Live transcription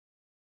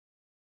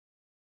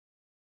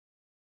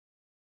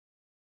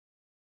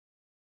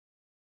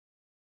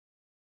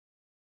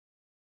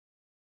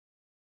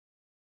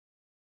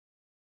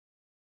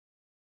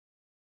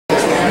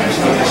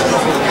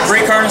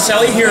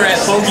Carnicelli here at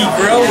Bogey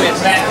Grill with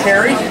Matt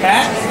Carey.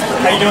 Matt,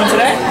 how you doing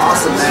today?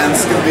 Awesome, man.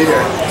 It's good to be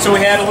here. So we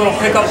had a little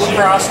pickup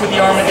lacrosse with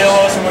the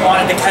Armadillos, and we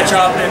wanted to catch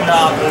up and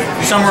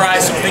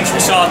summarize some things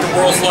we saw at the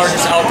world's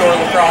largest outdoor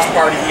lacrosse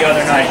party the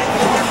other night.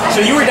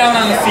 So you were down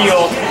on the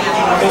field.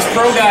 Those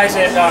pro guys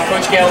that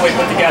Coach Galloway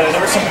put together,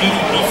 there were some meaty,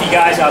 beefy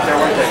guys out there,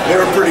 weren't they? They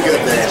were pretty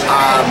good there.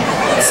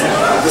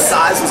 The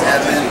size was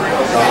evident.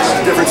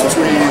 The difference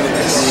between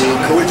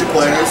the collegiate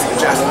players, the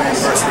Jacksonville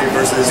University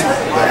versus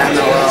the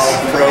MLL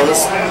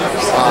pros,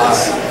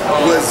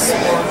 was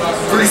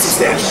pretty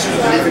substantial.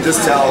 And you could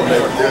just tell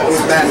that there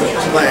was men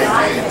playing,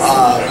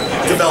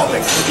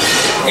 developing.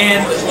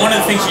 And one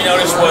of the things you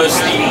noticed was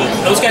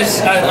those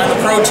guys on the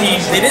pro team,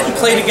 they didn't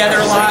play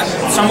together a lot.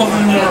 Some of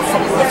them were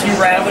a few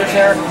rattlers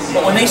there,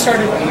 but when they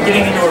started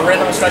getting into a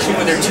rhythm, especially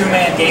with their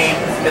two-man game,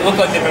 it looked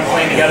like they've been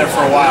playing together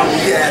for a while.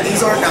 Yeah, these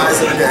are guys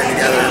that are getting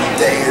together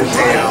day in,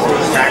 day out,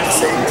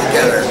 practicing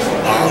together.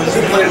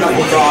 They play enough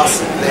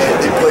lacrosse,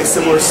 they play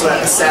similar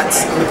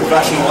sets on the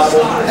professional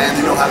level, and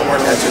they know how to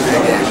work that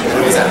two-man game.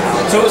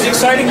 So it was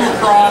exciting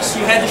lacrosse.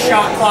 You had the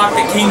shot clock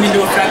that came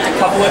into effect a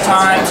couple of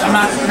times. I'm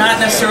not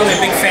necessarily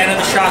a big fan of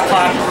the shot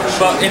clock,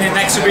 but in an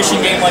exhibition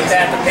game like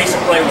that, the pace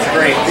of play was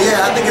great.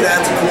 Yeah, I think it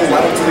adds a cool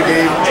level to the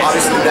game.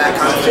 Obviously, that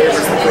kind of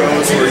favors the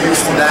pros who are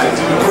used to that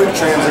quick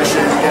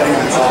transition, getting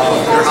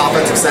their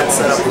offensive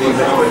set up a little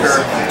bit quicker.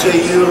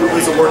 JU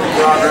is a work in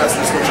progress.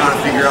 They're still trying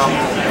to figure out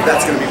if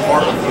that's going to be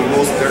part of the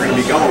rules that they're going to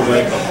be going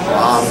with.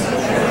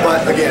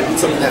 But again,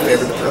 it's something that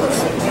favored the pros.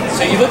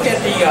 So you look at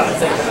the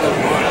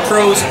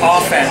pros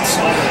offense,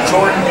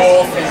 Jordan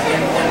Wolf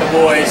and the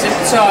boys.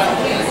 It's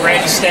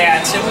Randy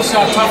Stats. It was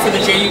tough for the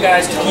JU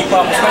guys to keep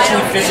up,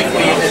 especially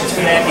physically in the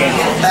two-man game.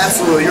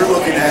 Absolutely. You're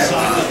looking at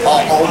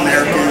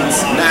All-Americans,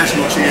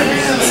 national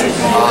champions,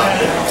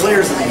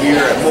 players of the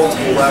year at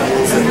multiple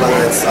levels, and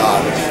whether it's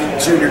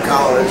junior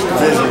college,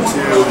 Division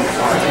II,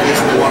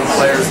 Division I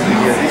players of the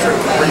year. These are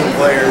great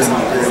players,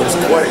 and it was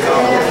quite a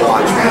compliment to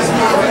watch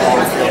all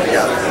the field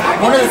together.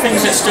 One of the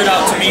things that stood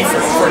out to me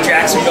for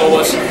Jacksonville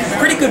was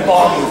pretty good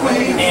ball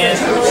movement, and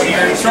when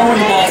you're throwing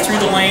the ball through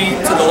the lane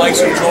to the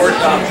likes of Jordan,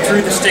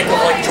 through the stick of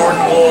like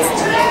Jordan Wolf,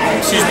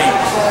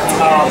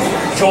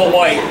 Joel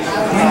White,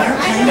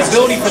 the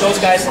ability for those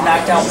guys to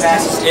knock down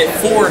passes, it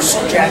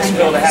forced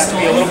Jacksonville to have to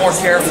be a little more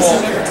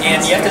careful, and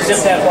you have to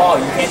zip that ball.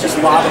 You can't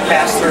just lob a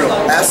pass through.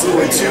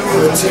 Absolutely. Two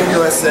Team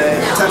USA,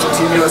 potential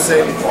Team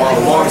USA,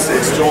 long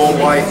six, Joel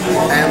White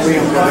and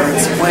Liam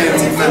Rhodes playing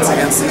defense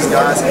against these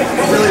guys.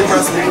 What really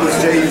impressed me was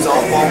JU's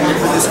off-ball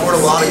movement. They scored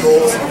a lot of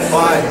goals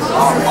by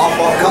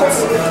off-ball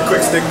cuts,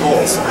 quick stick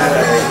goals. And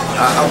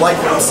I like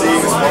what I'm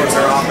seeing as far as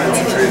their offense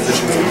and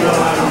transition.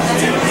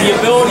 The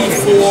ability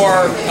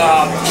for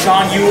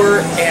Sean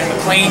Ewert and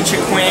McLean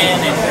Chiquin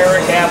and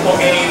Eric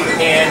Applegate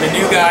and the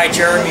new guy,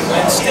 Jeremy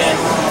Winston,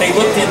 they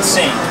looked in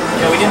sync.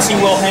 You know, we didn't see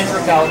Will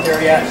Hendrick out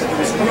there yet, but it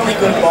was really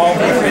good ball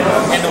movement.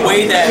 And the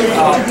way that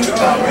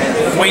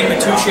Wayne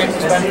Matushik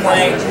has been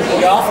playing,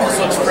 the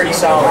offense looks pretty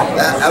solid.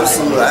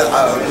 Absolutely.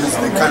 It was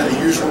kind of the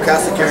usual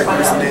cast of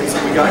characters and names that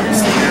we got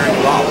used to hearing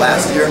a lot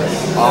last year.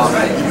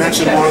 You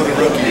mentioned one of the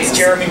rookies.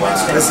 Jeremy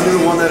Winston. This is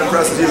the one that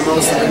impressed you the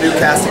most of the new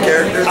cast of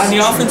characters? On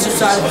the offensive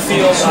side of the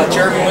field,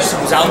 Jeremy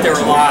Winston was out there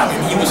a lot,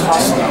 and he was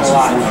hustling a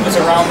lot. He was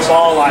around the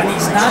ball a lot.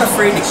 He's not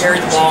afraid to carry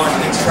the ball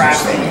in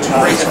traffic.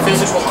 He's a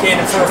physical kid,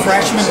 and for a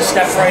freshman to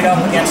step right up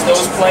against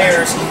those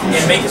players and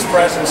make his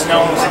presence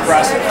known was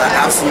impressive.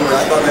 Absolutely.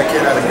 I thought that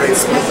kid had a great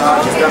speed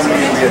dodge. He's definitely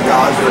going to be a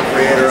dodger, a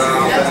creator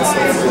on offense.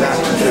 Hopefully that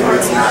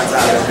contributes and adds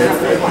out of it.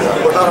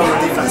 What about on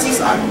the defensive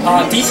side?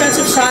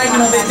 Defensive side,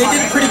 you know, they did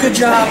a pretty good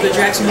job, the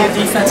Jacksonville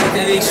defense.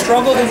 They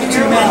struggled in the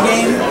two-man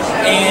game,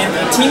 and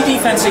team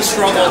defense, they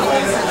struggled.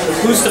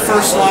 Who's the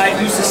first slide?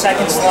 Who's the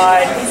second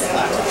slide?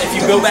 If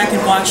you go back and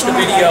watch the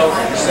video,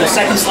 the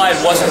second slide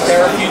wasn't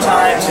there a few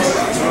times.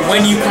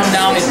 When you come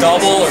down to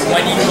double or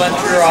when you let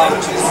your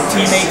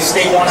teammates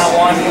stay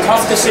one-on-one,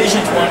 tough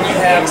decisions when you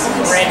have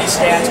Randy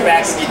Stats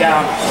backing you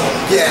down.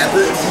 Yeah,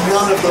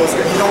 none of those,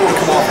 you don't want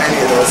to come off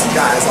any of those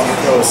guys on the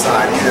pro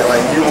side. You know,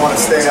 like you want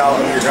to stay out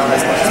of your gun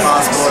as much as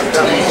possible. It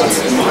definitely puts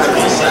better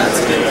defense.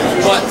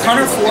 But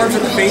Hunter Forbes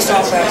at the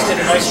face-off backs did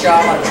a nice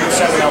job on Drew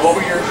Semino. What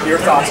were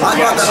your thoughts on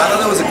that? I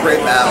thought that was a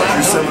great battle.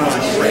 Drew Semino was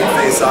a great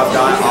face-off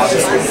guy,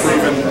 obviously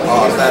proven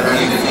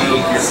veteran in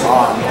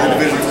the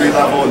Division III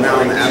level and now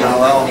in the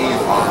MLL.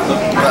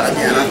 But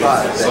again, I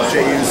thought that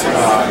JU's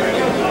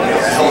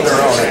held their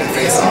own at the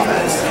face-off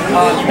ends.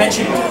 You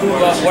mentioned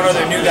what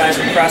other new guys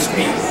impressed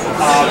me.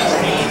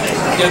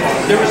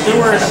 There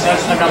were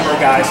a number of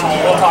guys.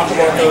 We'll talk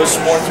about those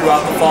more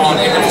throughout the fall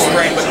and into the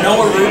spring. But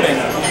Noah Rubin,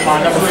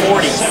 number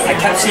 40. I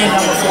kept seeing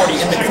number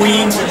 40. In the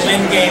Queens and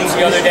Lynn games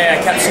the other day,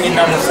 I kept seeing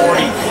number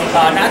 40.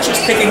 Not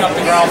just picking up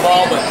the ground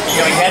ball, but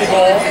you know, he had a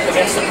goal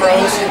against the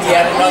pros. He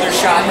had another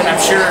shot that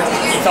I'm sure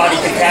he thought he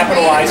could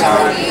capitalize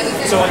on.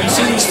 So when you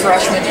see these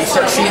freshmen, you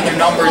start seeing their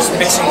numbers,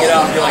 mixing it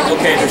up. You're like,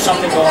 okay, there's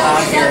something going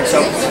on here.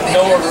 So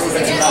Noah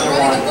Rubin's another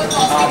one.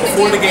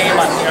 Before the game,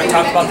 I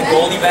talked about the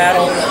goalie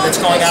battle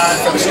that's going on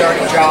for the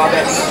starting job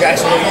at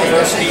Jacksonville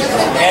University.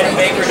 Adam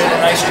Baker did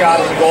a nice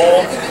job in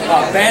goal.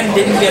 Ben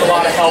didn't get a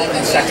lot of help in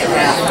the second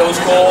half. Those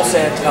goals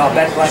that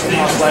Ben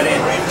Blankenhouse let in,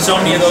 so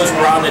many of those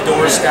were on the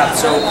doorstep.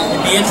 So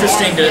it'd be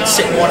interesting to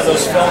sit in one of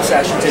those film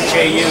sessions at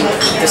JU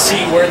to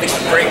see where the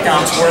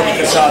breakdowns were,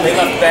 because they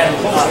left Ben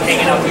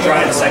hanging out to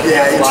dry in the second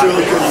half. Yeah, you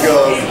truly couldn't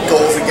go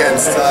goals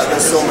against.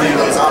 There's so many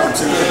of those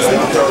opportunities that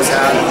the pros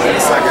had in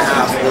the second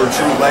half were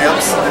true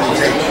layups, and you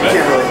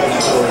can't really hold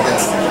the goal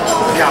against them.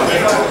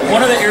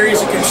 One of the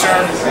areas of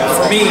concern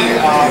for me,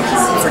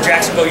 for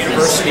Jacksonville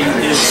University,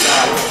 is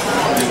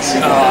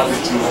in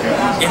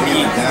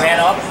the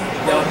man-up.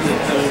 There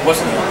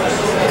wasn't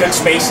good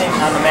spacing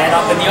on the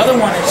man-up. And the other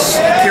one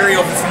is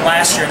carryover from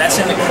last year, and that's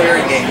in the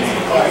clearing game.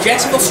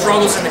 Jacksonville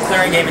struggles in the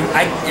clearing game, and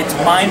it's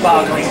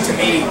mind-boggling to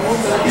me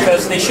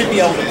because they should be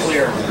able to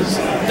clear.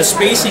 The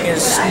spacing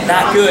is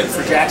not good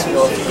for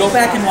Jacksonville. If you go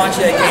back and watch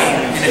that game,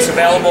 and it's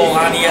available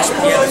on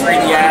ESPN,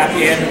 3D app,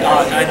 and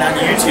on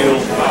YouTube,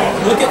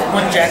 look at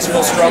when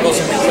Jacksonville struggles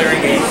in the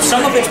clearing game.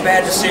 Some of it's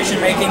bad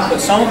decision-making, but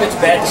some of it's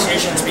bad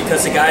decisions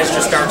because the guys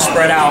just aren't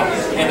spread out,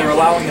 and they're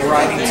allowing the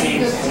riding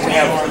team to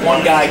have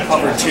one guy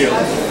cover two.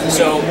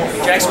 So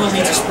Jacksonville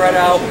needs to spread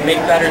out, make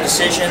better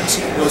decisions.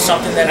 It was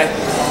something that,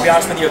 to be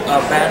honest with you,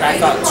 Ben,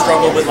 I thought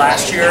struggled with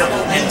last year,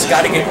 and it's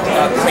got to get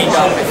cleaned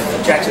up if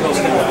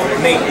Jacksonville's going to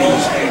make the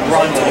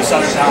run to the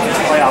Southern Conference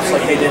playoffs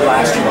like they did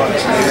last year.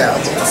 Yeah,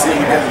 let's see what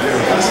we can do.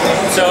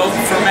 So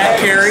for Matt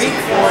Carey,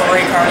 for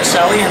Ray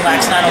Carnicelli and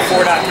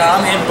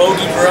Lax904.com and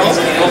Bogey Grill,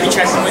 we'll be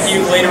checking with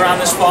you later on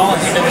this fall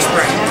and into the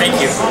spring.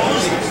 Thank you.